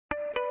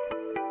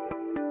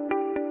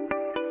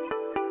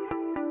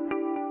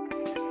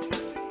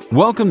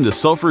Welcome to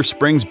Sulphur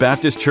Springs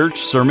Baptist Church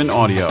Sermon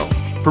Audio.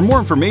 For more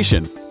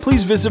information,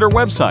 please visit our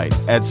website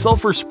at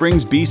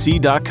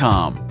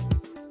sulphurspringsbc.com.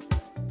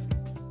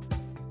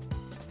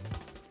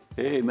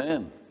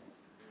 Amen.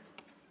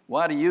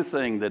 Why do you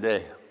sing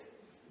today?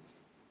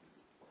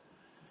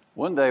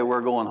 One day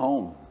we're going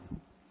home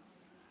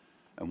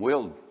and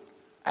we'll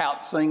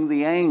out-sing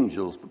the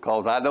angels,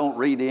 because I don't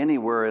read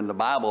anywhere in the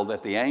Bible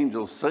that the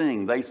angels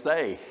sing. They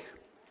say,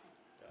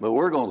 but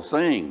we're going to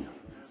sing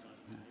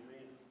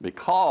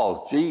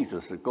because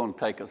Jesus is going to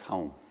take us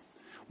home.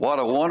 What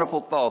a wonderful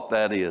thought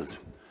that is.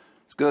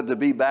 It's good to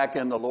be back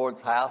in the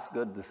Lord's house.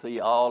 Good to see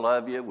all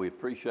of you. We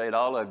appreciate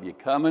all of you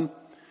coming.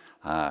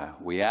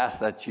 We ask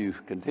that you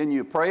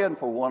continue praying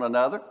for one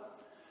another.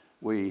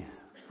 We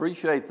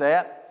appreciate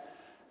that.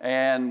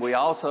 And we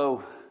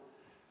also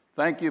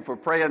thank you for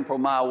praying for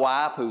my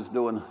wife, who's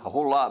doing a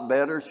whole lot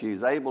better.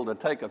 She's able to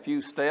take a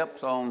few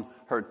steps on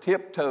her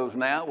tiptoes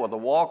now with a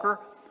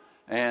walker.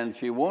 And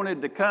she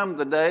wanted to come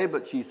today,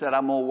 but she said,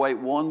 I'm going to wait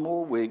one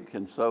more week.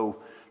 And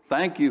so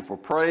thank you for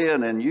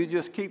praying, and you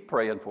just keep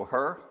praying for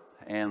her.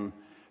 And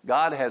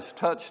God has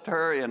touched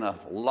her in a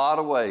lot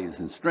of ways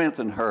and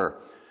strengthened her.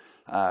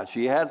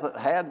 She hasn't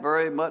had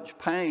very much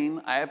pain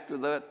after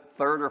that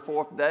third or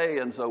fourth day,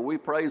 and so we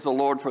praise the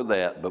Lord for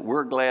that. But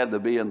we're glad to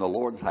be in the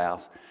Lord's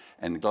house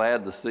and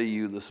glad to see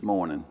you this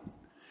morning.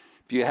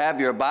 If you have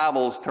your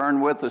Bibles,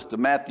 turn with us to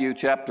Matthew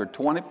chapter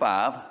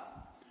 25.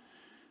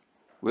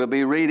 We'll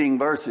be reading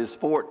verses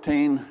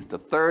 14 to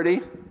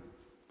 30.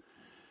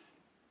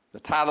 The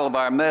title of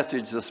our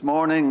message this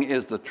morning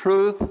is The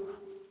Truth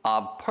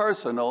of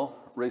Personal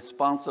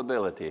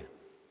Responsibility.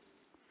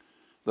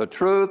 The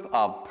Truth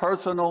of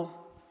Personal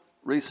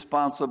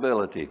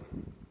Responsibility.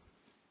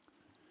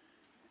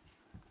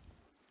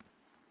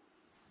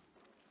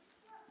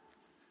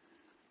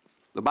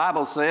 The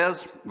Bible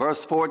says,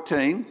 verse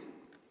 14,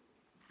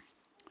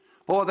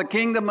 For the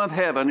kingdom of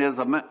heaven is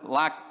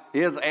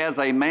as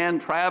a man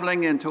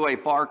traveling into a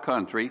far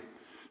country,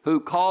 who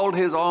called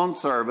his own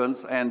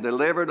servants and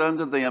delivered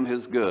unto them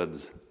his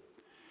goods.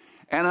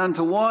 And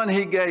unto one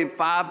he gave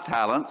 5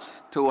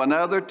 talents, to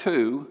another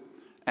 2,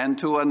 and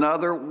to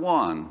another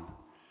 1,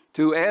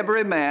 to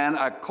every man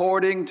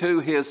according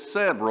to his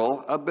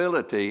several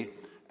ability,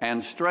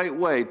 and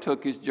straightway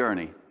took his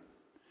journey.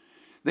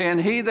 Then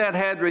he that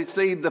had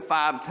received the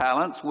 5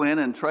 talents went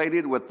and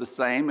traded with the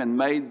same, and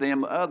made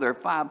them other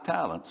 5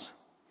 talents.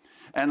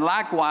 And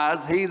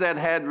likewise he that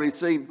had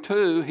received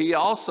 2, he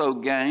also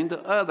gained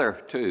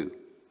other 2.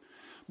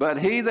 But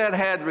he that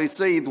had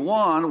received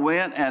 1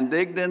 went and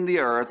digged in the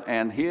earth,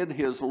 and hid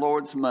his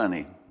Lord's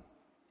money.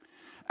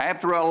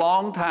 After a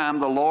long time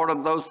the Lord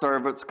of those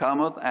servants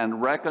cometh and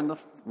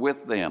reckoneth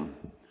with them.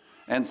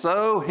 And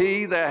so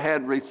he that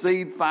had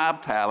received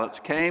 5 talents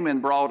came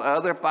and brought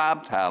other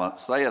 5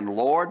 talents, saying,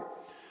 Lord,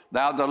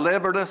 thou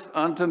deliveredest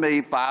unto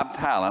me 5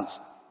 talents.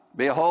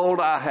 Behold,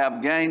 I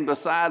have gained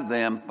beside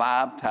them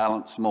 5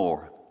 talents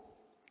more.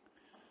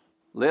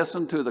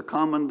 Listen to the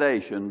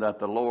commendation that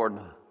the Lord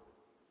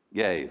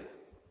gave.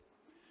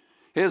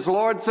 His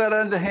Lord said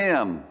unto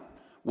him,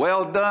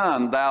 Well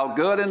done, thou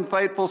good and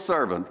faithful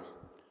servant.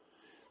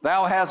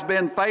 Thou hast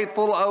been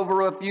faithful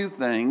over a few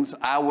things.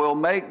 I will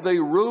make thee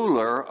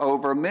ruler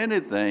over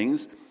many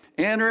things.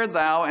 Enter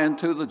thou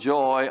into the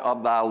joy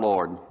of thy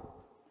Lord.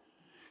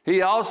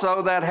 He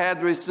also that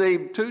had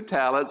received 2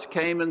 talents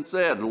came and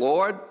said,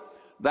 Lord,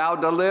 thou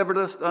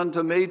deliveredest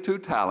unto me 2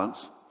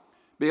 talents.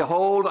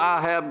 Behold,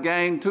 I have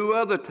gained 2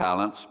 other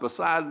talents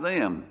beside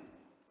them.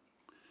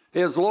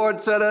 His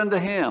Lord said unto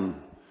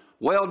him,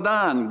 Well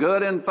done,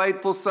 good and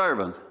faithful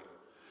servant.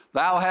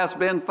 Thou hast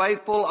been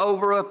faithful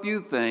over a few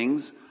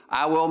things.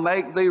 I will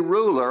make thee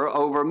ruler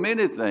over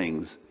many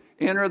things.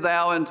 Enter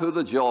thou into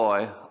the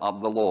joy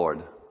of the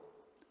Lord.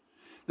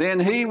 Then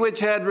he which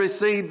had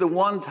received the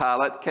 1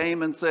 talent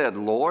came and said,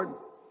 Lord,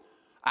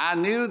 I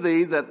knew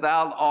thee that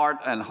thou art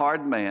an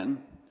hard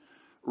man,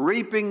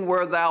 reaping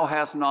where thou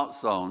hast not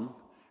sown,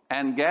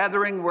 and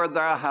gathering where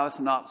thou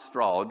hast not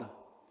strawed.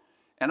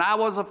 And I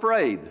was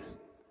afraid,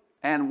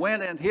 and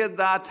went and hid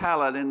thy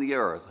talent in the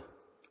earth.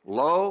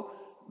 Lo,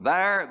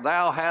 there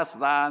thou hast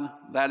thine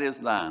that is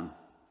thine.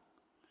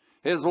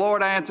 His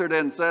Lord answered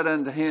and said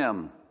unto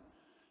him,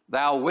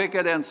 Thou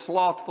wicked and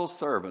slothful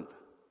servant,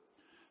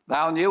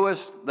 thou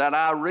knewest that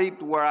I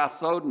reaped where I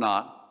sowed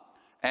not,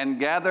 and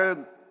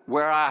gathered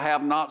where I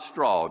have not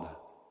strawed.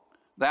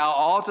 Thou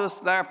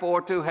oughtest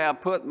therefore to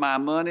have put my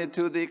money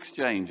to the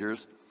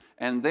exchangers,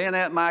 and then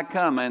at my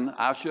coming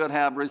I should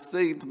have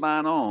received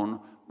mine own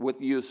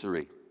with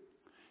usury.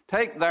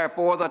 Take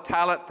therefore the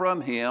talent from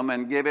him,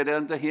 and give it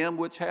unto him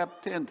which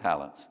hath 10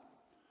 talents.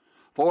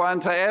 For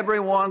unto every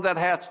one that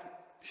hath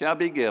shall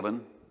be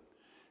given,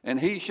 and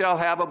he shall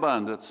have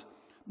abundance.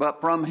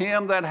 But from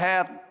him that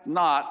hath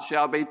not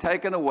shall be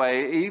taken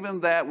away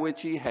even that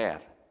which he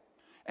hath.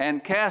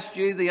 And cast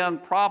ye the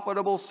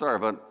unprofitable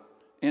servant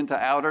into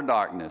outer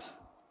darkness.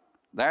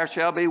 There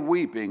shall be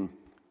weeping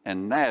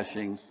and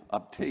gnashing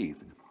of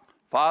teeth.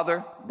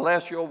 Father,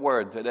 bless your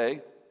word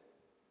today.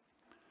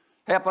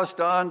 Help us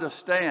to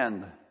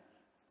understand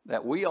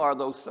that we are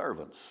those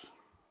servants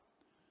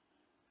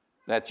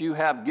that you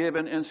have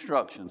given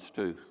instructions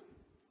to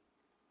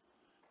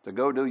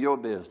go do your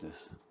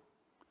business.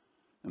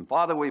 And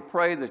Father, we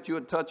pray that you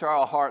would touch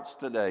our hearts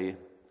today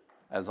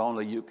as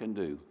only you can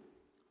do.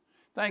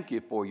 Thank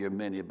you for your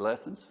many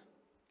blessings.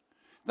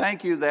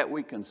 Thank you that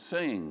we can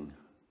sing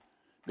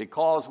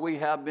because we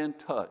have been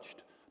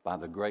touched by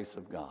the grace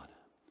of God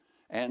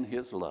and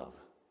his love.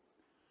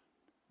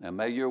 Now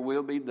may your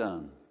will be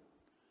done.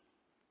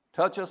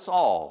 Touch us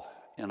all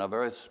in a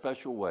very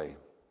special way.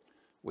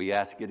 We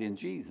ask it in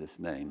Jesus'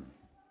 name.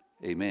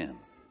 Amen.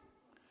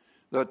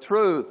 The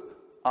truth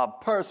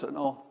of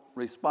personal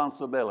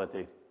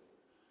responsibility.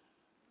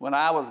 When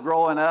I was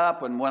growing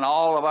up and when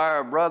all of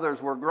our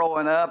brothers were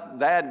growing up,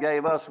 Dad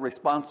gave us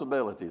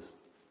responsibilities.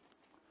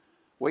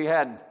 We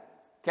had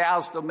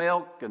cows to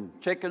milk and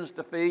chickens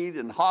to feed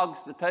and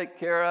hogs to take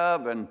care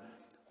of and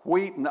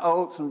wheat and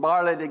oats and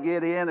barley to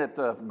get in at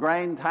the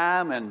grain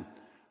time. And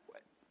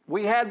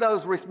we had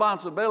those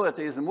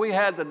responsibilities and we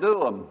had to do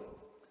them.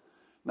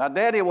 Now,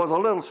 Daddy was a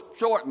little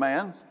short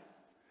man,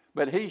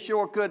 but he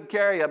sure could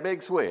carry a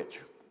big switch.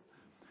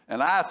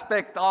 And I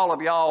expect all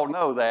of y'all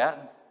know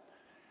that.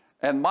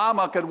 And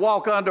Mama could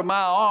walk under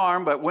my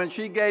arm, but when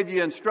she gave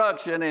you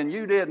instruction and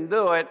you didn't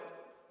do it,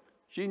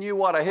 she knew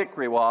what a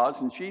hickory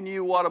was and she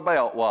knew what a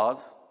belt was.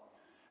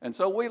 And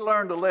so we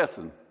learned to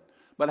listen.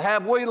 But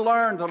have we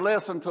learned to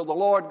listen to the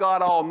Lord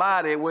God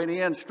Almighty when he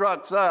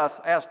instructs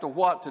us as to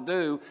what to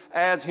do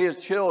as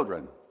his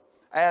children,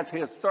 as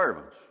his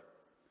servants?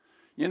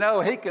 You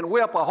know, he can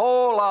whip a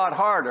whole lot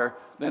harder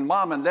than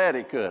Mom and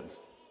Daddy could.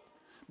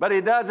 But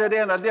he does it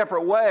in a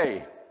different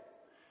way.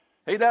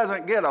 He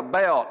doesn't get a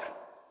belt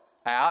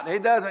out. He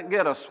doesn't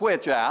get a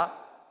switch out.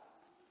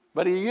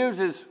 But he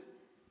uses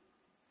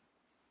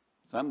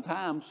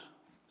sometimes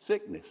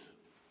sickness.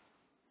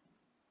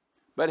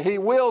 But he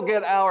will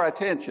get our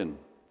attention.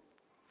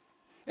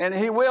 And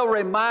he will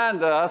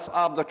remind us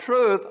of the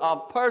truth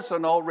of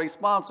personal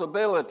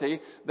responsibility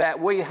that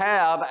we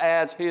have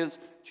as his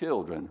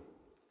children.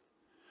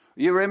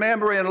 You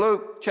remember in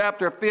Luke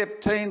chapter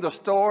 15 the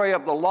story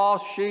of the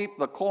lost sheep,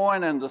 the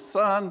coin, and the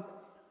son?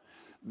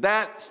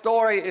 That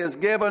story is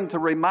given to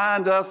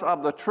remind us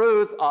of the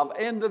truth of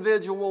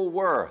individual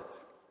worth.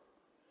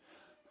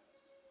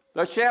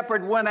 The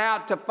shepherd went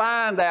out to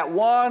find that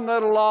one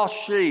little lost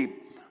sheep.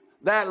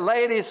 That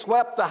lady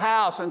swept the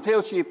house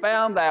until she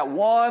found that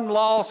one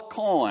lost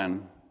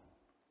coin.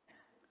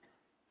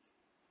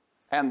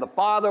 And the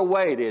father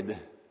waited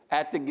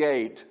at the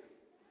gate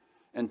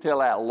until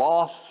that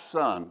lost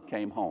son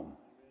came home.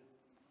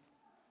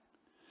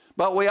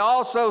 But we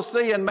also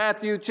see in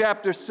Matthew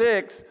chapter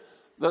 6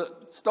 the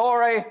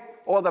story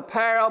or the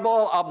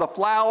parable of the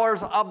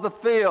flowers of the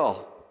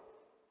field.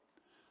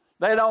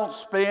 They don't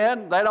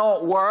spin, they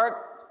don't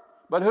work,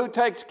 but who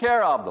takes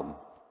care of them?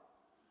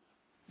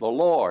 The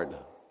Lord.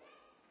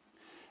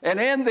 And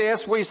in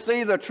this we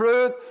see the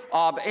truth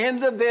of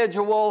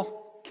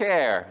individual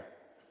care.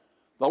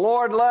 The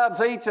Lord loves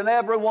each and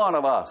every one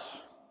of us.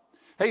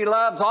 He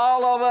loves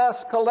all of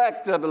us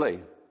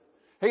collectively.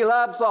 He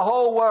loves the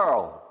whole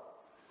world.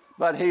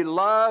 But he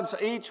loves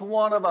each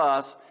one of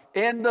us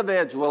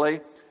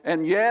individually.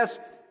 And yes,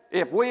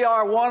 if we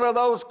are one of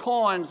those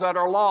coins that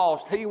are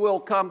lost, he will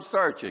come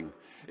searching.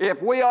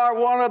 If we are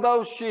one of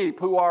those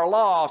sheep who are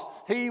lost,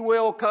 he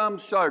will come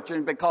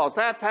searching, because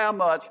that's how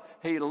much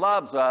he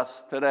loves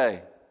us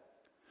today.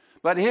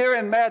 But here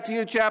in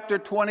Matthew chapter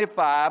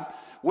 25,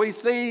 we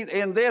see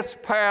in this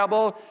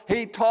parable,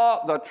 he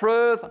taught the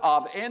truth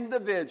of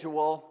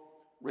individual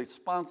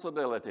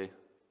responsibility.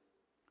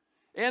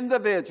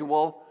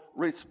 Individual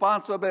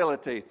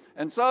responsibility.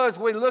 And so as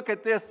we look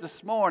at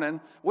this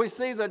morning, we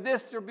see the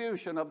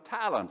distribution of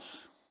talents.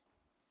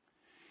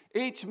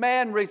 Each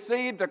man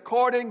received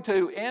according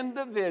to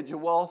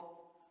individual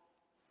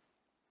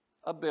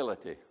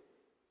ability.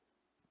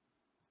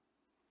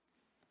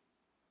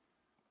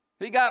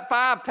 He got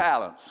 5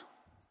 talents.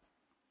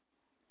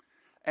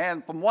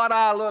 And from what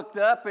I looked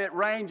up, it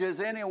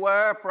ranges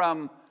anywhere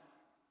from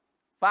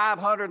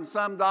 $500 and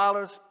some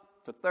dollars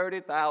to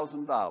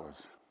 $30,000.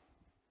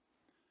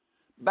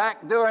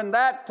 Back during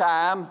that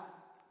time,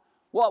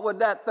 what would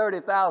that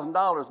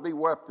 $30,000 be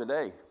worth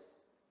today?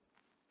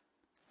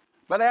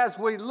 But as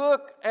we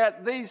look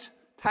at these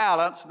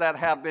talents that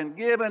have been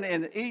given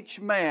in each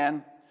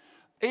man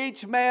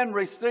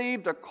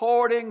received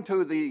according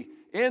to the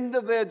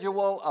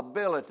individual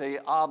ability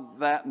of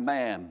that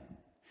man.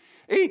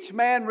 Each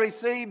man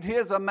received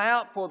his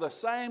amount for the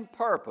same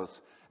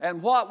purpose.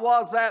 And what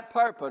was that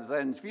purpose?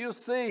 And if you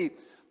see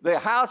the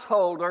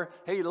householder,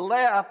 he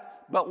left,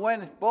 but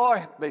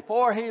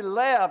before he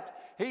left,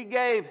 he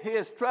gave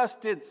his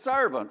trusted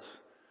servants.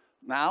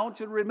 Now, I want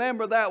you to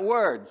remember that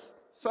word,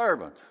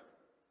 servant.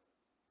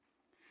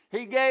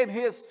 He gave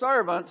his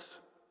servants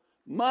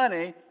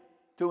money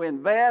to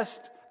invest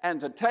and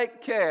to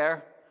take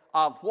care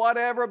of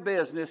whatever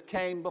business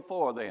came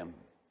before them.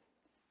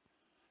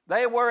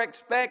 They were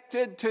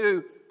expected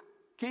to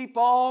keep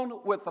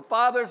on with the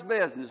father's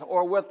business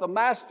or with the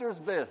master's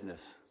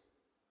business.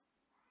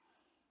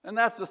 And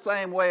that's the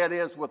same way it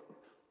is with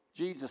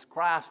Jesus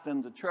Christ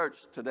in the church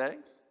today.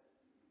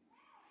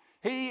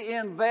 He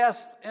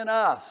invests in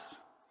us.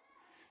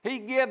 He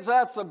gives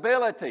us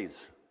abilities.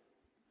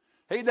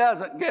 He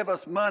doesn't give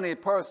us money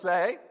per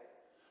se,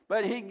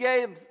 but he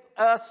gives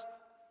us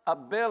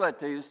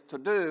abilities to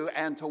do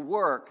and to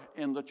work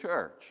in the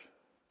church.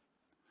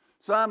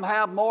 Some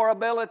have more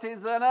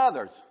abilities than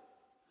others.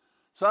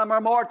 Some are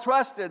more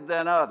trusted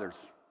than others.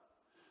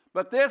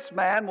 But this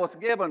man was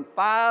given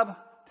 5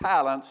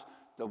 talents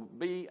to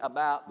be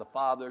about the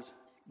Father's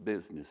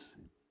business.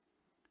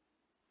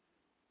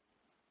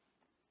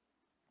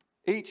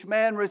 Each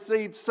man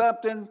received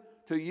something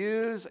to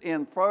use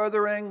in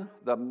furthering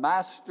the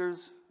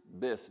Master's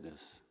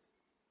business.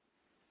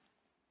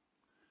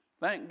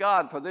 Thank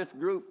God for this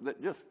group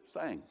that just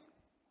sang.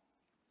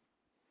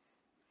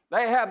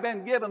 They have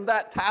been given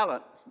that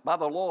talent by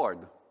the Lord.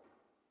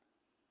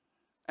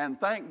 And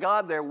thank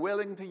God they're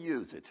willing to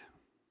use it.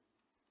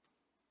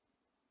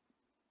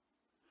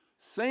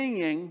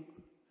 Singing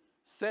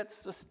sets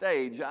the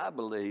stage, I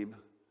believe,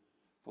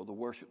 for the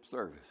worship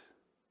service.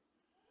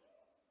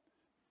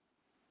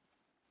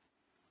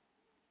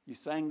 You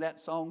sang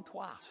that song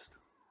twice.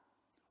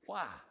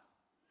 Why?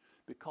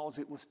 Because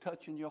it was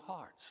touching your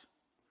hearts.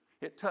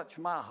 It touched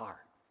my heart.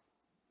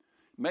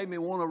 Made me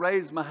want to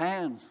raise my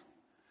hands.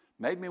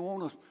 Made me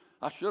want to,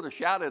 I should have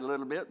shouted a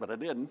little bit, but I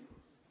didn't.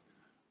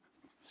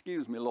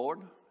 Excuse me, Lord.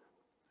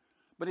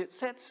 But it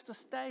sets the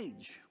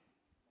stage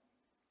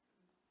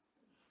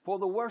for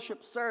the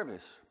worship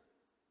service.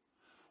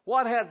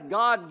 What has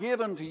God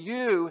given to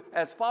you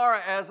as far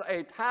as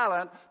a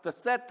talent to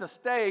set the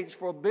stage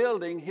for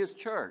building his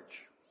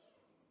church?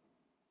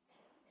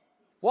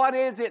 What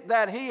is it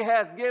that he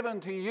has given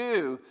to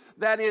you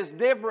that is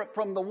different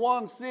from the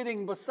one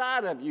sitting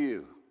beside of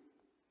you?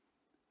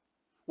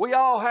 We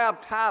all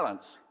have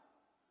talents.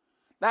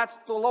 That's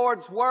the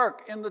Lord's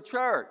work in the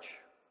church.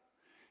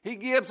 He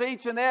gives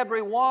each and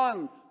every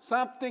one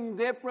something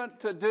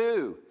different to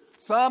do,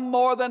 some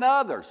more than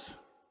others.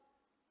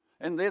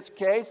 In this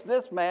case,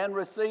 this man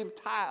received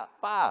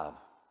 5.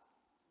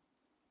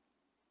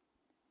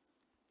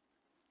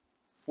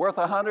 Worth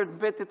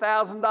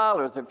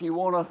 $150,000 if you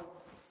want to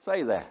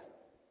say that.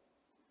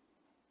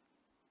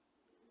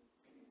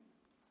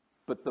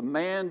 But the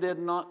man did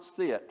not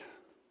sit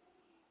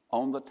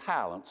on the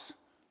talents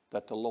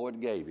that the Lord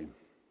gave him.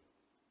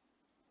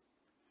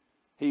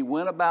 He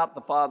went about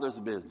the Father's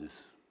business.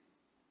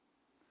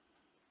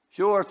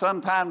 Sure,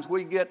 sometimes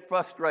we get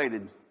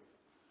frustrated.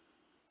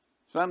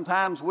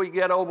 Sometimes we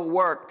get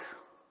overworked.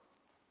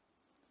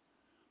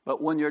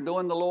 But when you're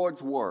doing the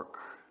Lord's work,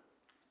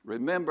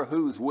 remember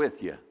who's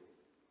with you.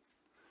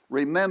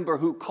 Remember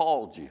who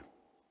called you.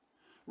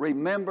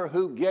 Remember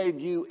who gave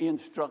you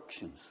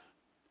instructions.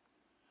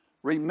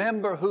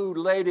 Remember who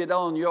laid it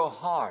on your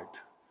heart.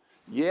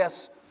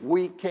 Yes,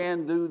 we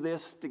can do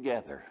this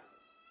together.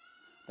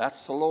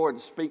 That's the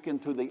Lord speaking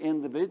to the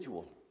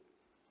individual.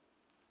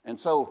 And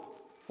so,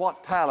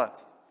 what talent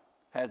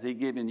has he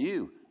given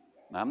you?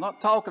 Now, I'm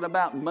not talking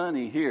about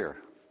money here.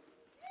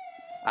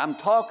 I'm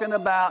talking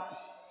about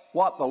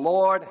what the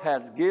Lord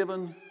has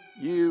given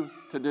you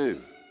to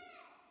do.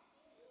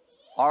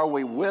 Are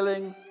we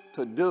willing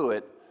to do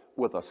it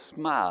with a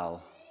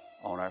smile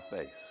on our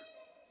face?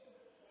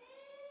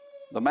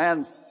 The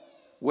man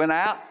went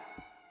out,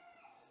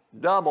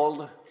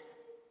 doubled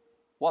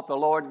what the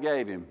Lord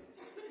gave him.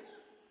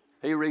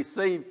 He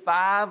received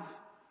 5,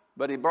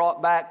 but he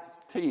brought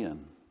back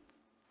 10.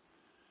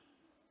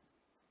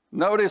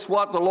 Notice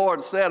what the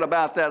Lord said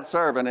about that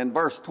servant in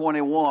verse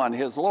 21.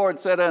 His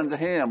Lord said unto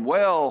him,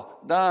 "Well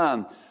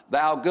done,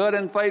 thou good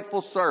and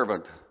faithful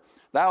servant.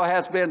 Thou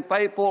hast been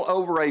faithful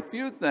over a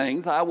few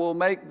things. I will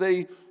make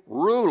thee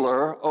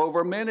ruler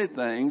over many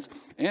things.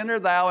 Enter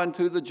thou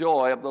into the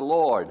joy of the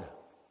Lord."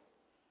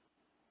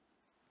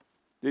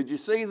 Did you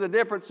see the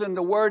difference in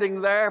the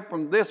wording there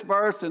from this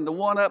verse and the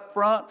one up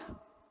front?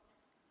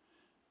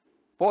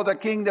 For the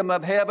kingdom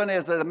of heaven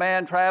is a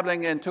man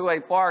traveling into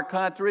a far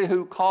country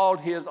who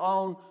called his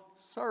own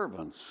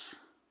servants.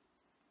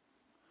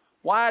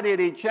 Why did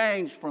he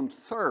change from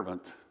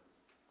servant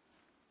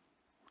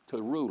to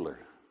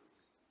ruler?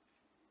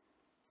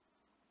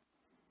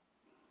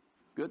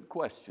 Good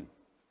question.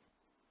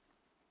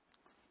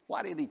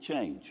 Why did he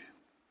change?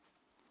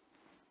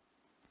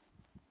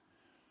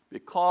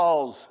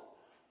 Because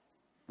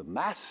the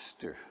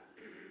master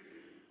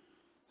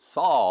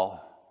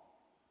saw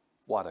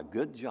what a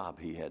good job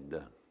he had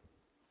done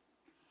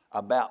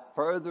about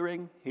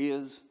furthering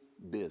his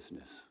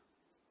business.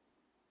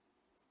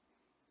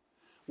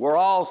 We're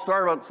all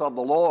servants of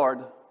the Lord.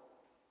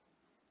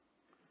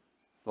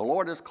 The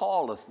Lord has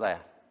called us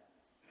that.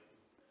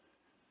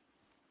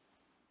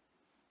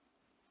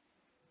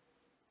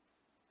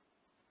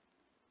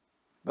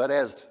 But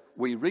as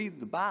we read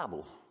the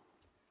Bible,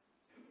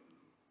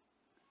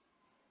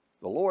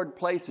 the Lord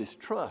places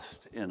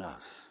trust in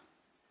us.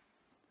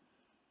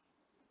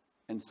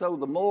 And so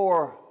the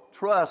more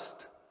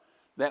trust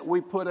that we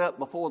put up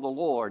before the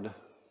Lord,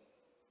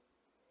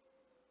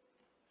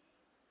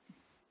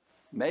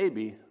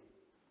 maybe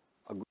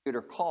a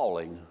greater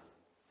calling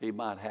he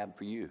might have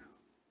for you.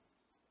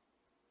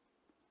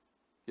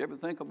 You ever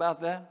think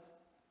about that?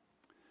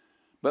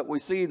 But we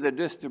see the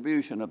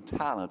distribution of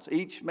talents.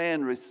 Each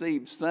man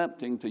received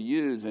something to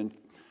use in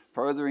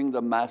furthering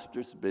the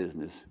master's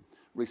business.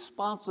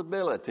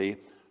 Responsibility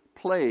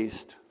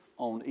placed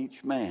on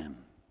each man.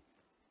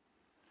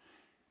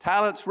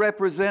 Talents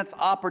represents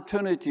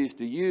opportunities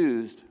to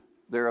use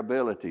their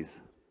abilities.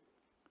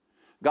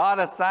 God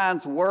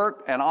assigns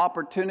work and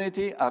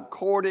opportunity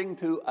according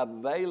to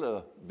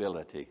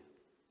availability.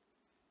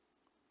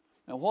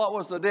 Now, what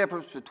was the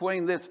difference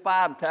between this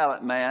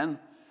 5-talent man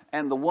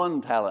and the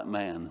 1-talent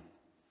man?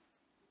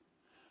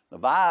 The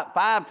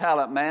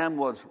 5-talent man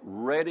was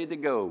ready to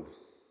go.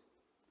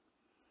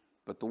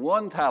 But the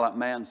 1-talent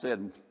man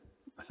said,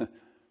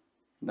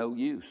 no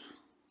use.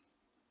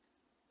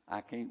 I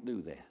can't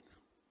do that.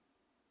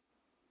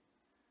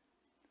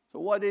 So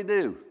what did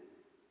he do?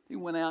 He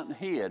went out and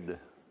hid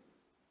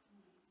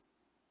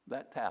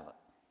that talent.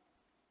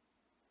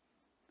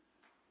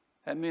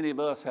 How many of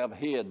us have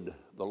hid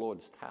the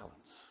Lord's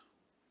talents?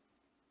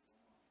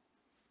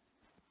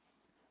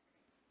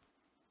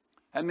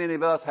 How many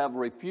of us have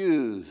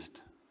refused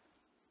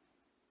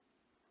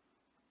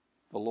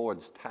the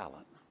Lord's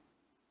talent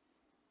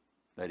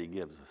that he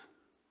gives us?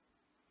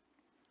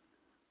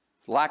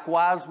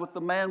 Likewise with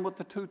the man with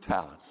the 2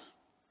 talents.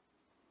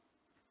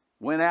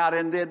 Went out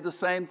and did the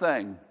same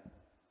thing.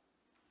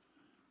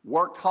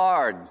 Worked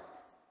hard.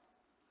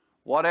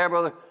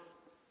 Whatever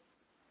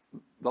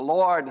the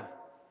Lord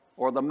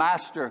or the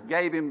master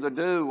gave him to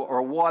do,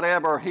 or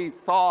whatever he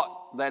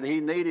thought that he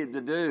needed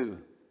to do.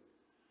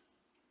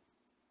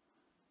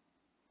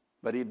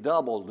 But he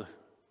doubled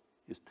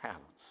his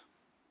talents.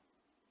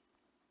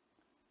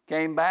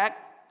 Came back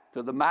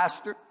to the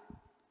master.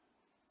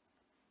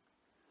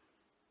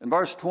 In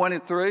verse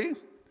 23,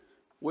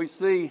 we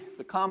see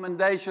the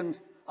commendation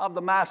of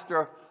the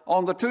master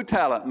on the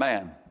 2-talent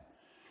man.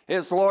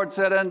 His Lord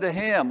said unto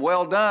him,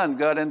 well done,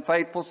 good and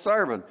faithful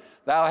servant.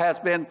 Thou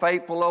hast been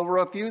faithful over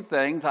a few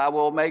things. I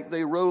will make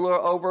thee ruler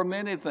over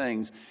many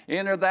things.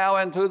 Enter thou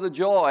into the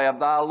joy of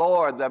thy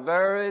Lord. The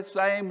very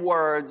same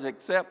words,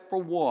 except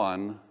for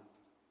one,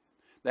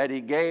 that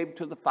he gave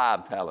to the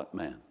 5-talent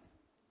man.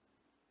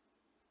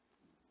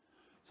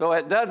 So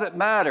it doesn't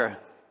matter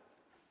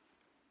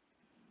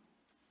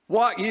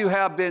what you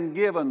have been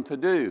given to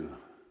do.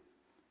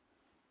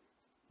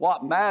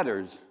 What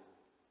matters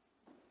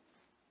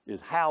is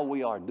how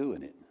we are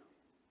doing it,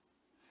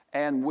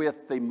 and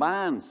with the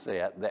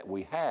mindset that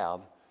we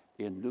have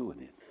in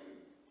doing it.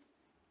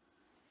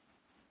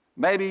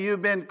 Maybe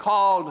you've been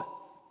called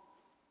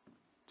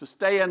to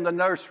stay in the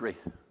nursery.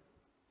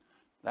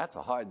 That's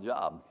a hard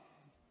job.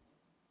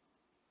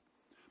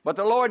 But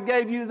the Lord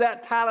gave you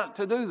that talent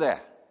to do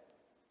that.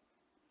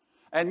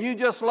 And you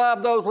just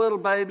love those little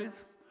babies,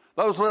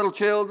 those little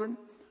children.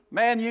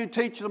 Man, you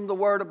teach them the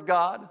Word of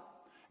God.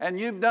 And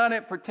you've done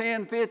it for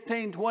 10,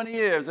 15, 20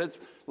 years. This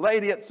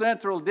lady at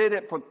Central did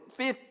it for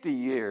 50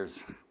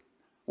 years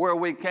where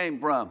we came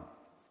from.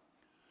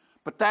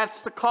 But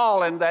that's the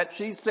calling that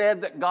she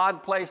said that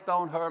God placed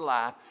on her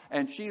life.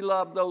 And she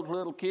loved those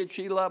little kids.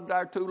 She loved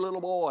our 2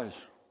 little boys.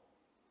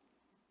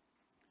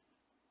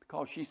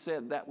 Because she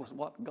said that was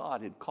what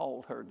God had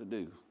called her to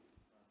do.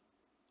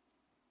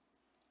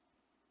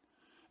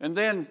 And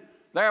then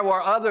there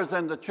were others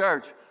in the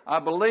church. I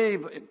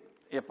believe,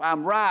 if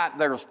I'm right,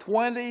 there's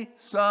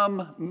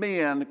 20-some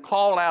men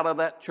called out of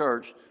that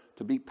church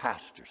to be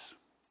pastors.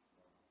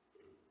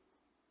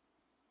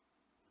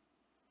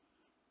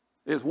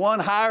 Is one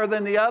higher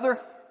than the other?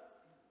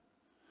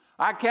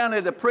 I count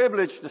it a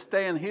privilege to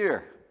stand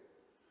here.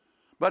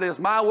 But is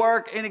my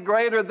work any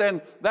greater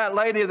than that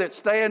lady that's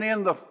staying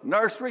in the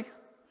nursery?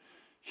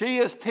 She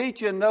is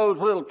teaching those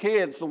little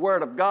kids the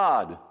Word of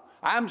God.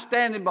 I'm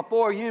standing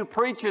before you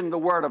preaching the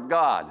Word of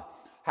God.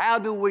 How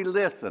do we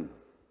listen?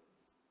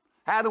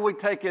 How do we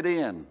take it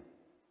in?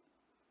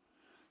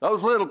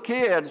 Those little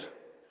kids,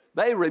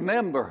 they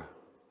remember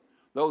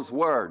those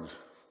words.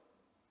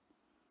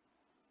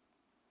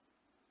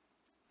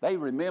 They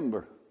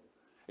remember.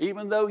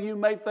 Even though you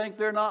may think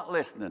they're not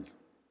listening,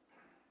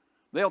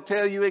 they'll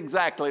tell you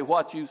exactly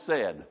what you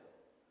said.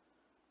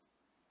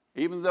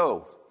 Even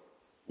though,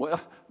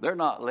 well, they're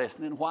not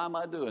listening. Why am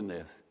I doing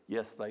this?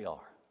 Yes, they are.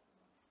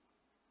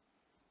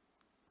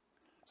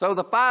 So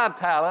the 5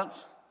 talents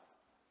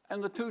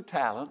and the 2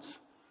 talents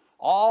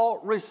all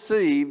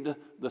received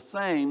the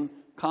same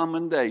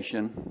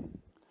commendation.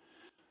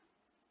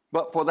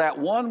 But for that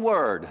one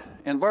word,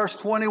 in verse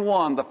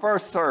 21, the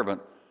first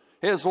servant,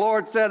 his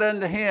Lord said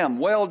unto him,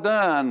 well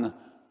done,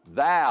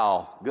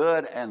 thou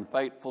good and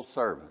faithful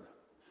servant.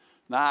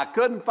 Now, I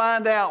couldn't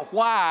find out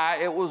why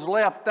it was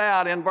left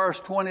out in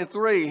verse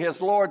 23. His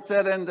Lord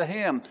said unto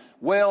him,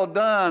 well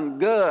done,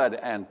 good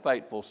and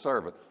faithful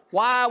servant.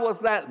 Why was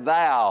that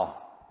thou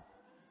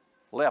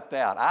left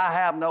out? I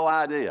have no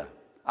idea.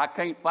 I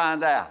can't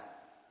find out.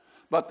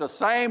 But the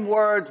same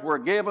words were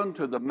given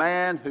to the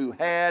man who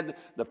had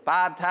the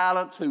 5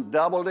 talents, who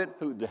doubled it,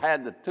 who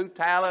had the 2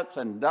 talents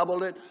and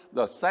doubled it.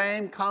 The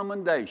same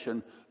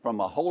commendation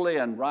from a holy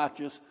and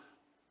righteous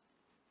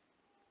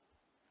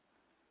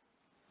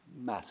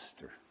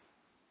master.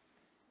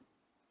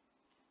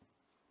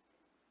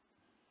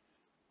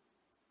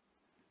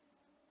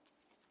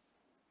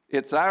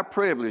 It's our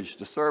privilege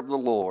to serve the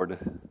Lord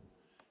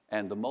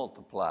and to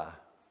multiply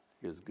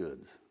his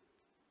goods.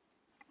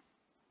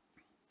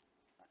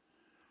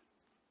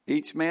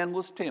 Each man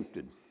was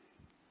tempted.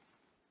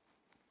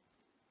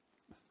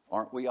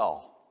 Aren't we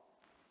all?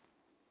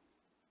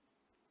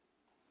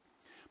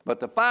 But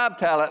the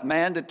 5-talent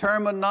man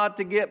determined not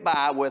to get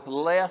by with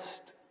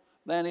less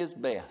than his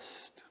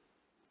best.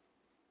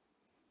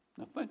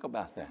 Now think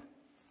about that.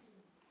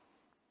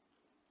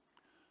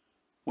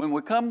 When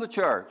we come to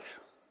church,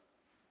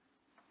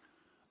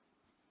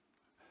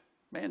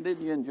 man,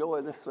 didn't you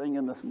enjoy this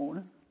singing this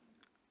morning?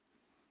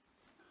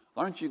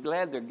 Aren't you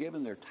glad they're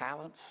giving their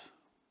talents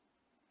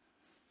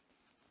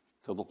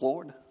to the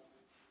Lord?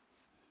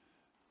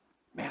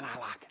 Man, I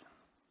like it.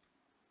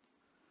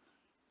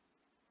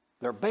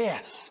 Their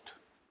best.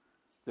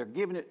 They're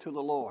giving it to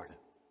the Lord.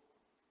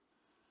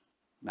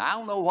 Now, I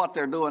don't know what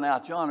they're doing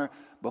out yonder,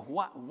 but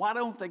why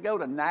don't they go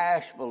to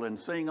Nashville and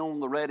sing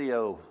on the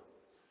radio?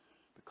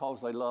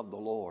 Because they love the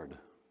Lord.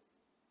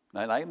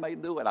 Now, they may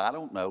do it, I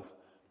don't know,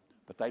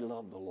 but they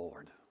love the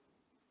Lord.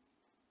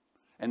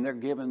 And they're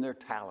giving their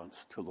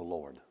talents to the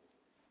Lord.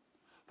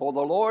 For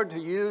the Lord to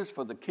use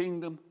for the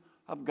kingdom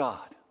of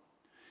God.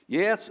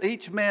 Yes,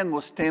 each man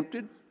was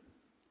tempted,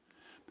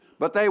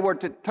 but they were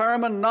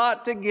determined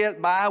not to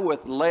get by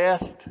with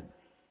less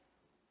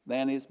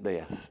than his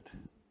best.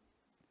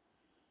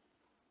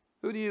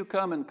 Who do you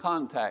come in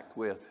contact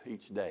with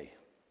each day?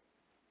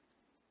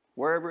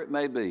 Wherever it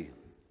may be.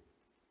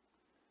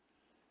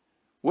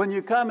 When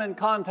you come in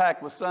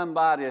contact with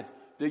somebody,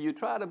 do you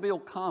try to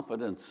build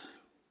confidence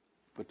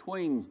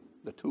between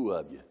the two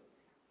of you?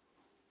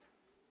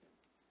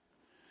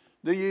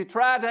 Do you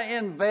try to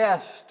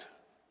invest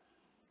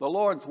the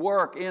Lord's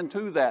work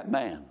into that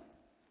man?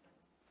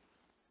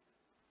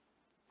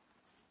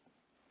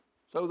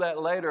 So that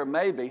later,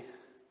 maybe,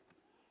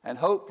 and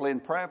hopefully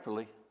and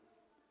prayerfully,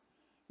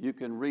 you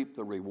can reap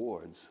the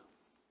rewards.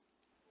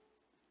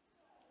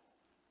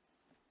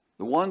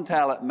 The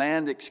 1-talent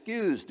man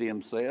excused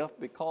himself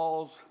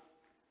because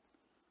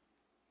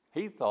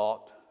he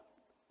thought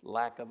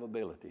lack of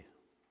ability.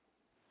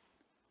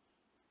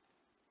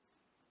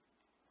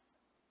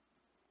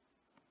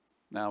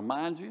 Now,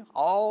 mind you,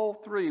 all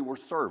 3 were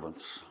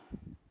servants.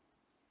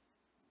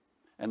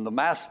 And the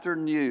master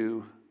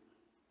knew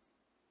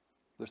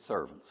the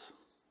servants.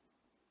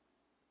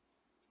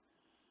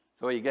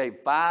 So he gave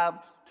 5,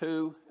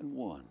 2, and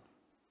 1.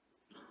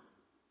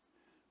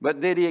 But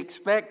did he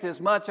expect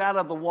as much out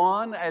of the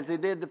 1 as he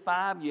did the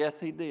 5? Yes,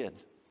 he did.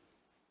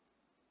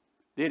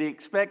 Did he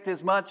expect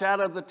as much out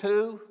of the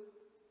 2?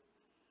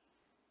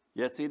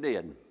 Yes, he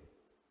did.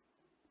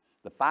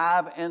 The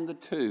 5 and the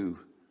 2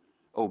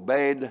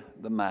 obeyed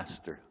the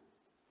master.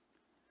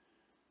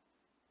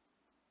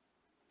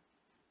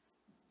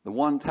 The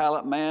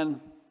 1-talent man,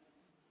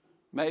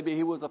 maybe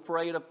he was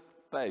afraid of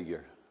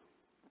failure.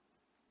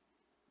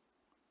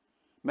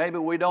 Maybe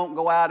we don't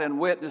go out and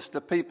witness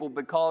to people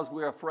because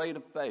we're afraid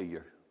of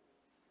failure.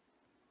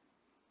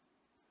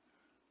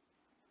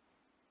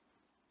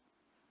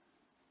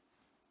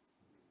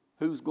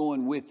 Who's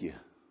going with you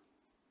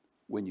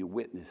when you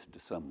witness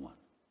to someone?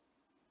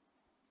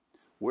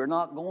 We're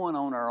not going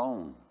on our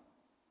own.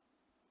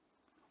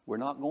 We're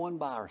not going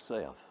by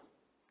ourselves.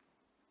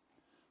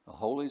 The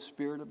Holy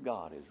Spirit of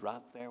God is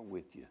right there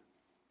with you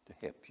to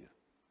help you.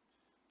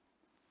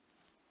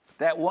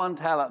 That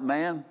 1-talent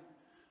man,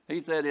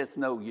 he said, it's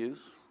no use.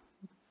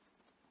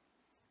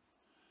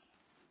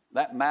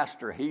 That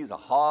master, he's a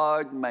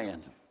hard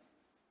man.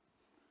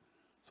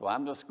 So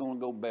I'm just going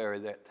to go bury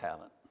that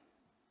talent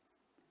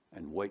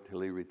and wait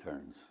till he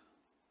returns.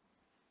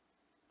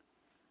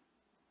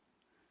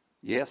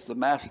 Yes, the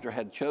master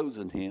had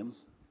chosen him,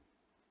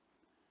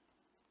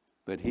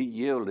 but he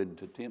yielded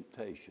to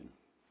temptation.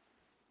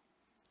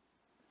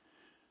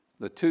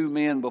 The 2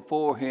 men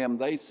before him,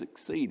 they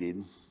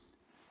succeeded,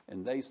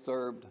 and they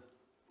served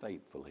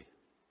faithfully.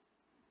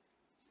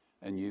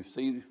 And you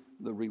see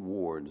the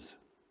rewards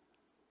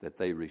that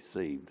they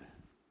received.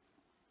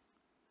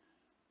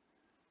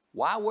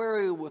 Why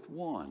worry with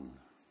 1?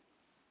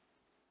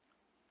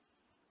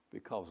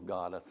 Because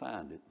God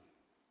assigned it.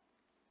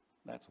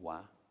 That's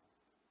why.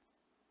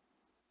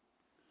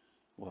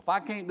 Well, if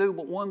I can't do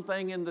but one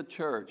thing in the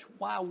church,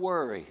 why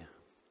worry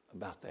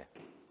about that?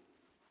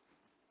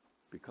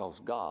 Because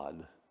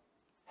God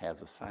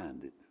has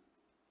assigned it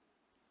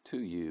to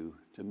you,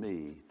 to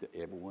me, to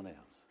everyone else.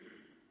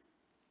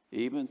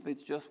 Even if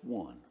it's just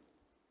 1,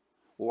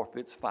 or if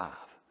it's 5,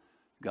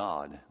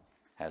 God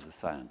has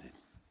assigned it.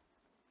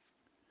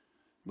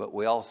 But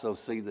we also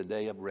see the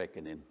day of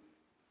reckoning.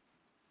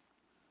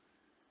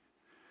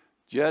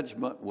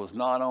 Judgment was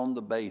not on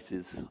the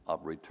basis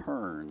of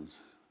returns,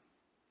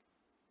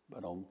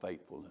 but on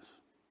faithfulness.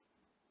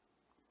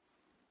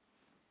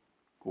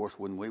 course,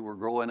 when we were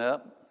growing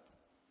up,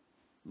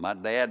 my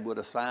dad would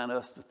assign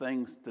us the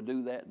things to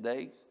do that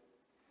day,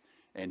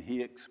 and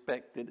he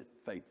expected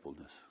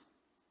faithfulness.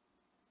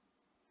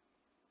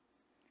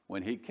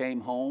 When he came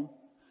home,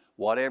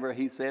 whatever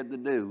he said to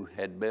do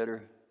had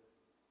better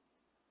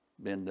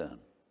been done.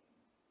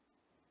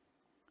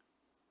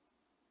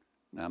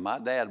 Now, my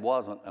dad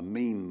wasn't a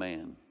mean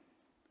man,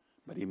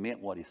 but he meant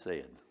what he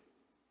said.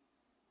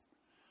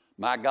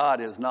 My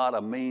God is not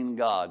a mean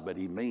God, but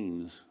he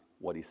means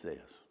what he says.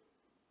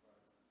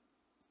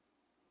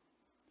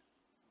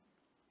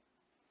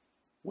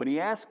 When he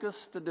asks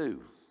us to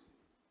do,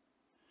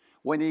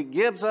 when he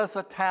gives us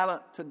a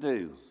talent to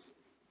do,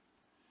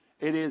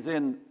 it is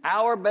in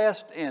our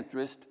best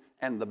interest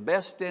and the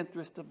best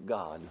interest of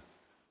God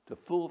to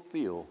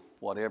fulfill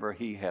whatever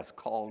he has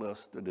called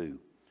us to do.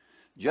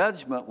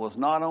 Judgment was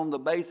not on the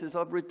basis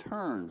of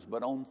returns,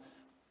 but on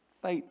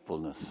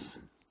faithfulness.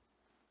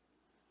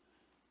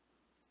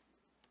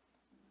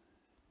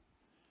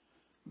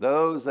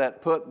 Those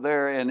that put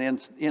their, and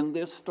in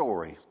this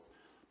story,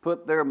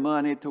 put their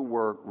money to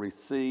work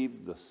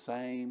received the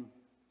same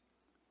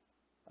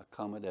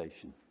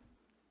accommodation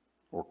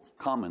or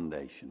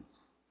commendation.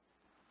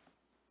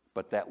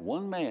 But that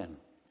one man,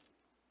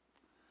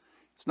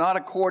 it's not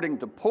according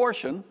to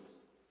portion,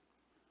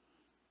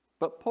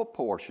 but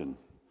proportion.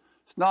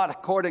 It's not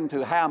according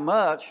to how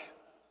much,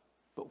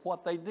 but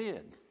what they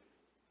did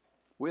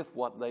with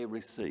what they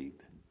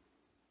received.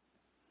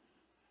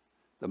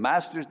 The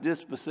master's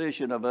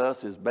disposition of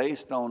us is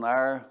based on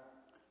our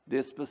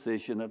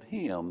disposition of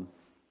him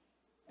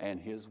and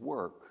his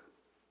work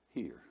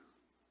here.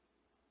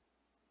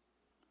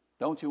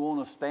 Don't you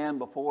want to stand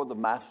before the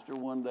master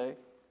one day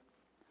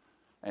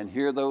and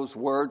hear those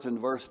words in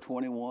verse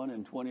 21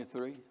 and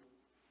 23?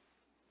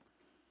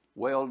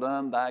 Well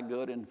done, thy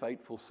good and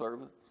faithful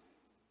servant.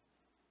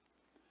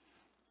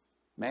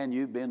 Man,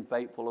 you've been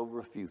faithful over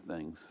a few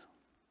things.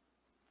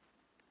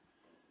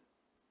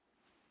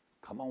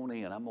 Come on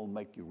in, I'm going to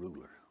make you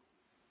ruler.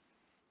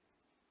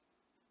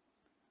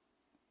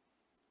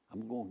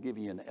 I'm going to give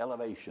you an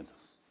elevation.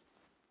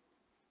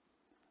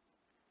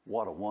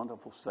 What a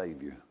wonderful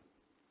Savior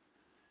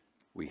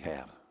we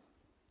have.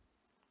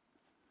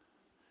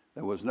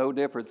 There was no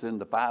difference in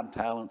the 5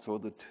 talents or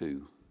the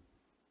 2.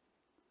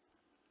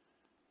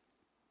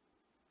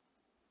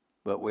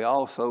 But we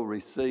also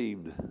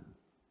received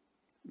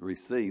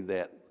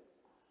that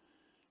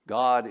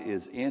God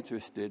is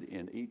interested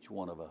in each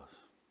one of us.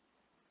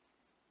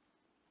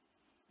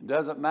 It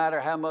doesn't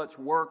matter how much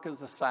work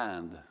is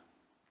assigned.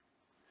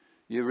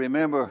 You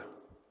remember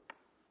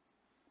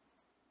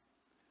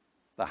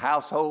the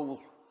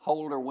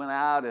householder went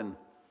out and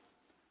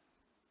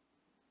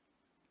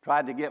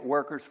tried to get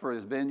workers for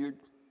his vineyard.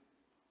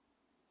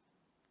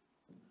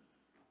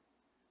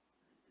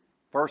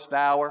 First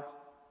hour,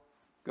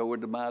 go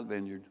into my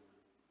vineyard.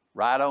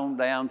 Right on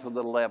down to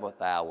the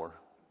 11th hour,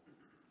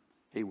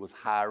 he was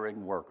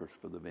hiring workers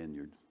for the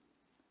vineyard.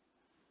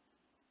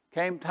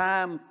 Came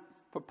time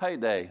for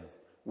payday,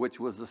 which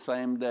was the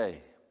same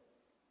day.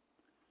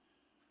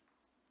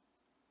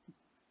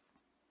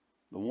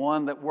 The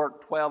one that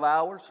worked 12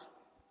 hours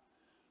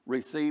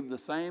received the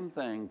same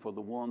thing for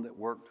the one that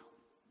worked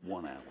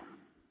 1 hour.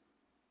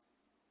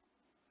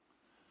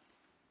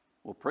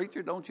 Well,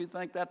 preacher, don't you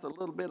think that's a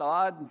little bit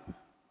odd?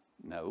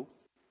 No,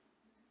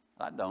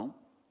 I don't.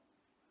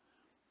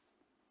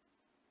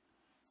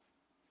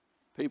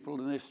 People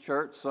in this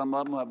church, some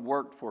of them have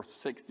worked for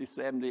 60,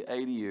 70,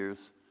 80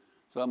 years.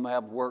 Some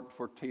have worked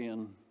for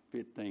 10,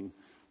 15,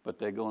 but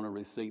they're going to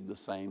receive the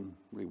same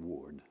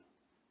reward.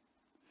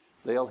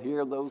 They'll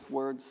hear those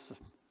words,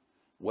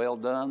 well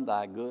done,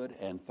 thy good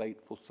and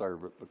faithful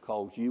servant,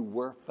 because you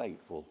were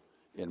faithful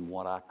in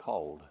what I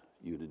called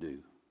you to do.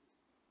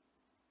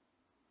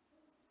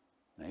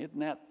 Now, isn't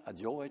that a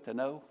joy to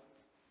know?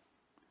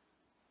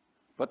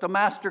 But the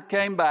master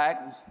came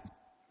back.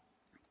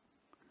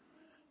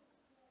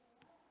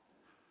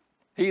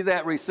 He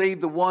that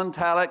received the 1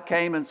 talent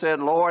came and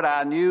said, Lord,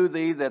 I knew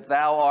thee that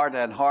thou art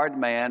an hard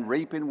man,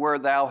 reaping where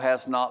thou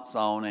hast not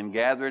sown, and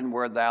gathering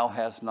where thou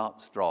hast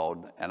not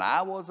strawed. And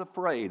I was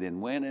afraid,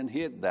 and went and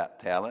hid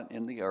that talent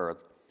in the earth.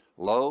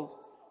 Lo,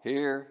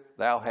 here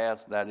thou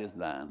hast, that is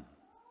thine.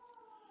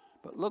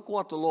 But look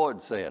what the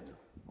Lord said,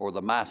 or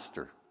the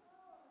master.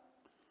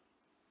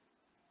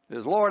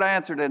 His Lord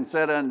answered and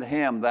said unto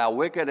him, Thou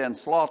wicked and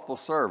slothful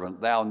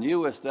servant, thou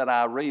knewest that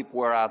I reap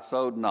where I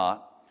sowed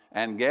not,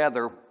 and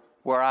gather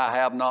where I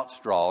have not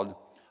strawed.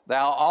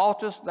 Thou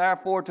oughtest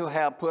therefore to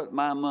have put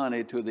my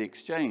money to the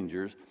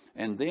exchangers,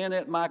 and then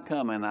at my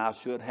coming I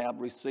should have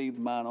received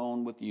mine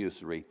own with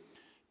usury.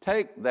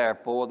 Take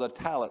therefore the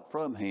talent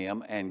from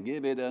him, and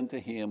give it unto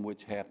him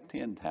which hath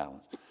 10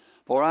 talents.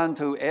 For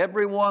unto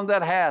every one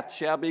that hath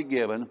shall be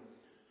given,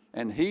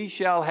 and he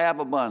shall have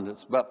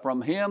abundance. But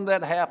from him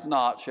that hath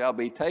not shall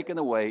be taken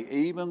away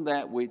even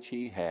that which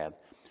he hath.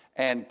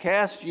 And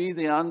cast ye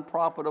the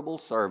unprofitable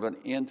servant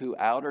into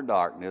outer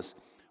darkness,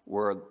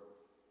 where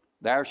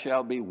there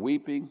shall be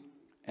weeping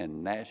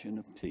and gnashing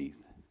of teeth.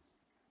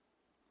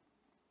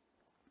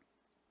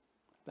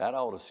 That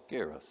ought to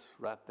scare us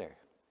right there.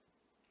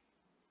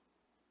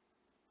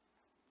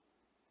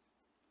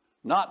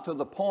 Not to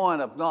the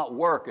point of not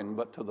working,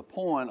 but to the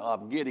point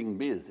of getting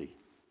busy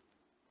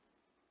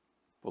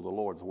for the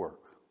Lord's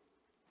work.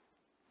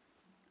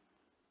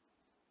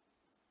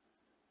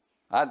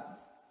 I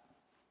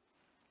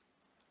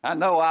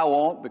know I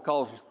won't,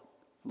 because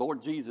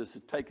Lord Jesus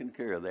has taken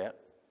care of that.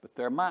 But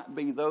there might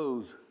be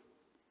those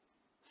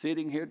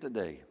sitting here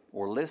today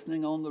or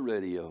listening on the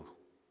radio,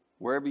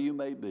 wherever you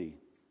may be.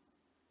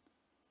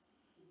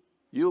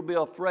 You'll be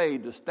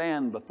afraid to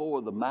stand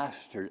before the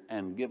Master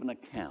and give an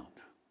account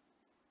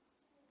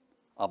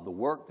of the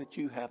work that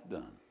you have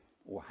done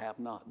or have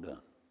not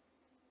done.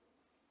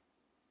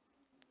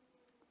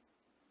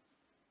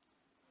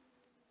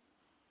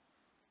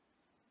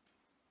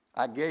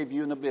 I gave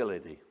you an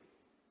ability,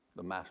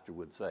 the Master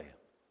would say.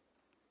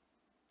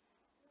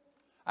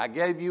 I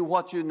gave you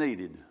what you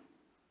needed.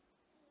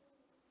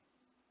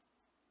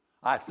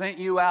 I sent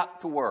you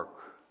out to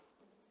work,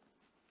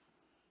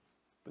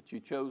 but you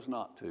chose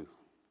not to.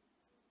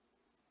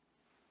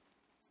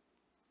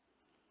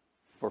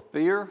 For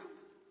fear,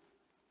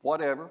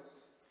 whatever,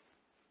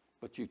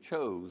 but you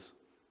chose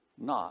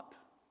not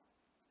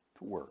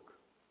to work.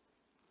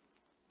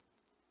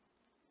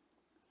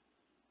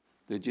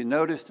 Did you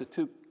notice the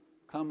two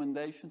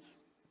commendations?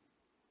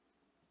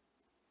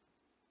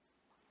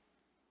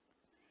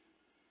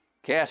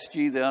 Cast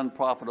ye the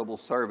unprofitable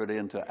servant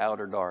into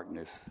outer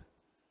darkness,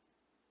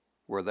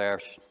 where there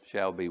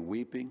shall be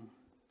weeping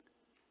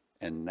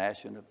and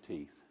gnashing of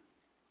teeth.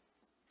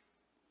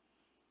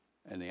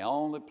 And the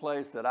only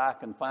place that I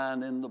can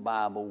find in the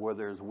Bible where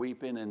there's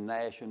weeping and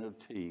gnashing of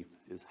teeth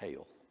is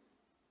hell.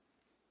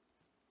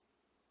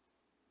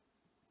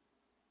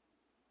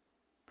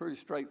 Pretty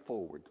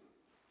straightforward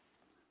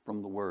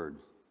from the Word.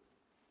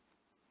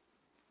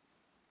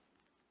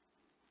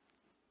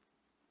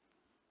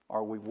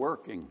 Are we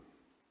working?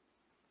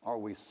 Are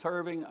we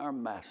serving our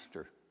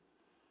Master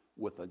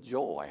with a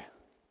joy?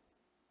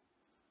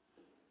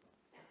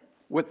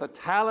 With the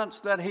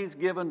talents that He's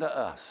given to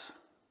us?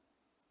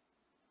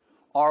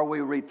 Are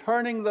we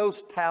returning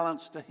those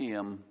talents to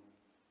Him?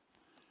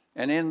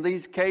 And in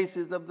these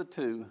cases of the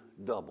two,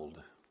 doubled.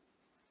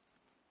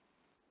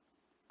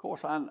 Of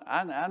course,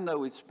 I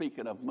know He's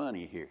speaking of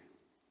money here.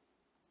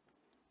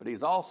 But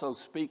He's also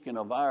speaking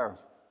of our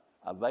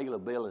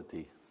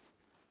availability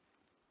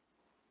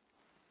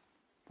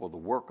for the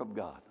work of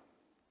God.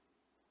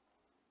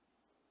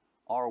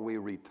 Are we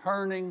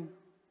returning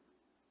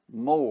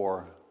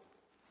more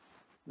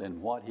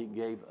than what He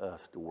gave us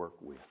to work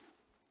with?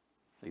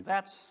 See,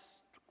 that's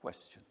the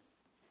question.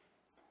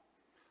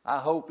 I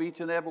hope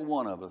each and every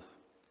one of us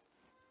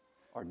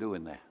are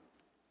doing that.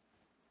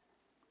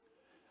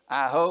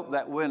 I hope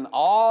that when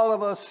all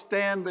of us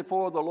stand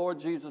before the Lord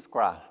Jesus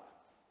Christ,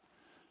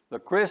 the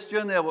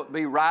Christian, it will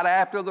be right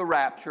after the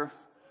rapture.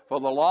 For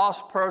the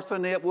lost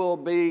person, it will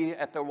be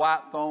at the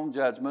white throne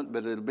judgment,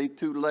 but it'll be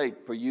too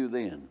late for you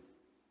then.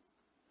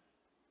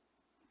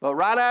 But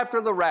right after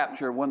the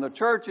rapture, when the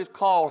church is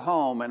called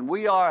home and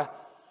we are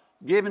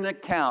given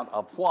account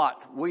of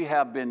what we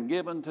have been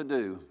given to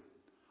do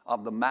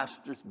of the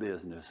Master's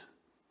business,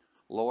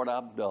 Lord,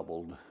 I've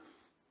doubled.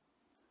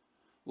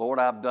 Lord,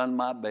 I've done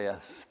my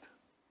best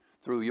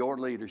through your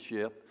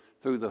leadership,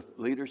 through the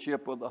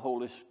leadership of the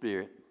Holy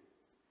Spirit.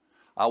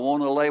 I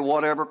want to lay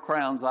whatever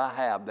crowns I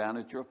have down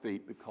at your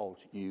feet because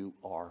you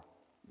are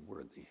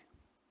worthy.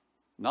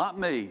 Not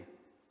me,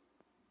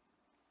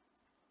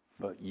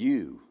 but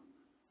you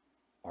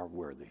are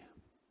worthy.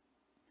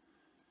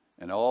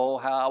 And oh,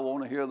 how I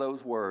want to hear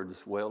those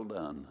words, well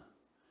done,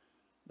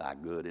 thy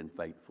good and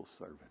faithful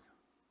servant.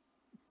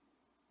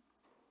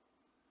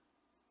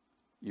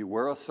 You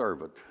were a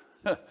servant.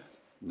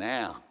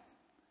 Now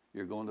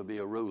you're going to be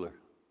a ruler.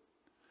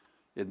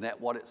 Isn't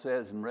that what it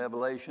says in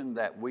Revelation,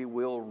 that we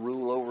will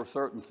rule over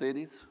certain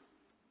cities?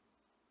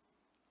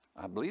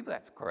 I believe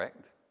that's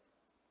correct.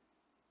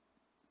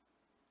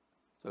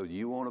 So do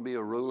you want to be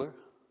a ruler?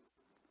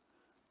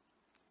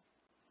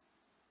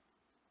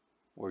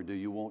 Or do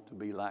you want to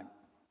be like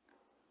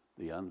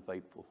the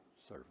unfaithful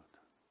servant?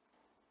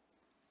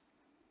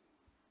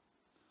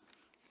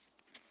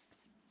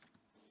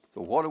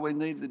 So what do we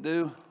need to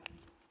do?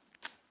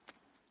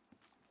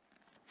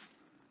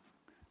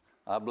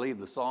 I believe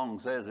the song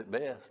says it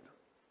best.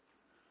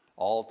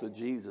 All to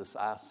Jesus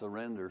I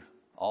surrender.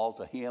 All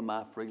to Him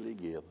I freely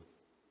give.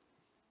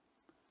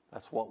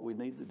 That's what we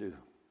need to do.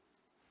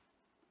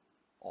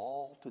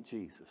 All to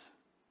Jesus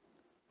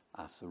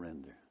I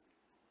surrender.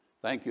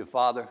 Thank you,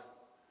 Father,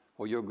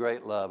 for your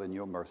great love and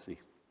your mercy.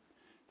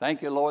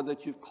 Thank you, Lord,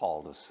 that you've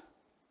called us.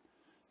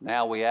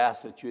 Now we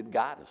ask that you'd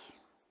guide us.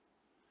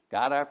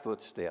 Guide our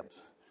footsteps,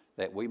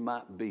 that we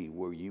might be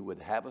where you would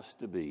have us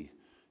to be,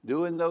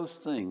 doing those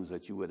things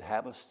that you would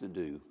have us to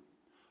do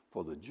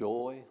for the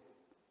joy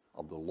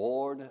of the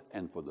Lord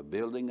and for the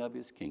building of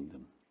his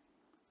kingdom.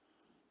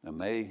 Now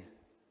may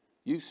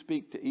you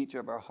speak to each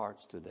of our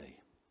hearts today.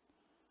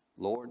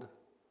 Lord,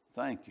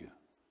 thank you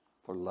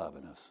for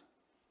loving us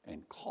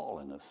and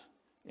calling us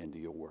into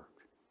your work.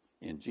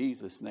 In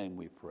Jesus' name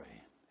we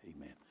pray.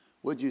 Amen.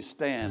 Would you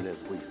stand as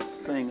we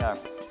sing our...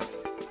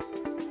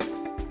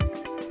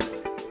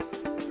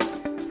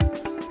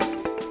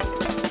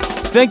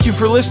 Thank you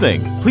for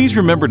listening. Please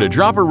remember to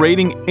drop a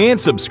rating and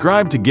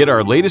subscribe to get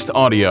our latest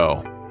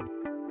audio.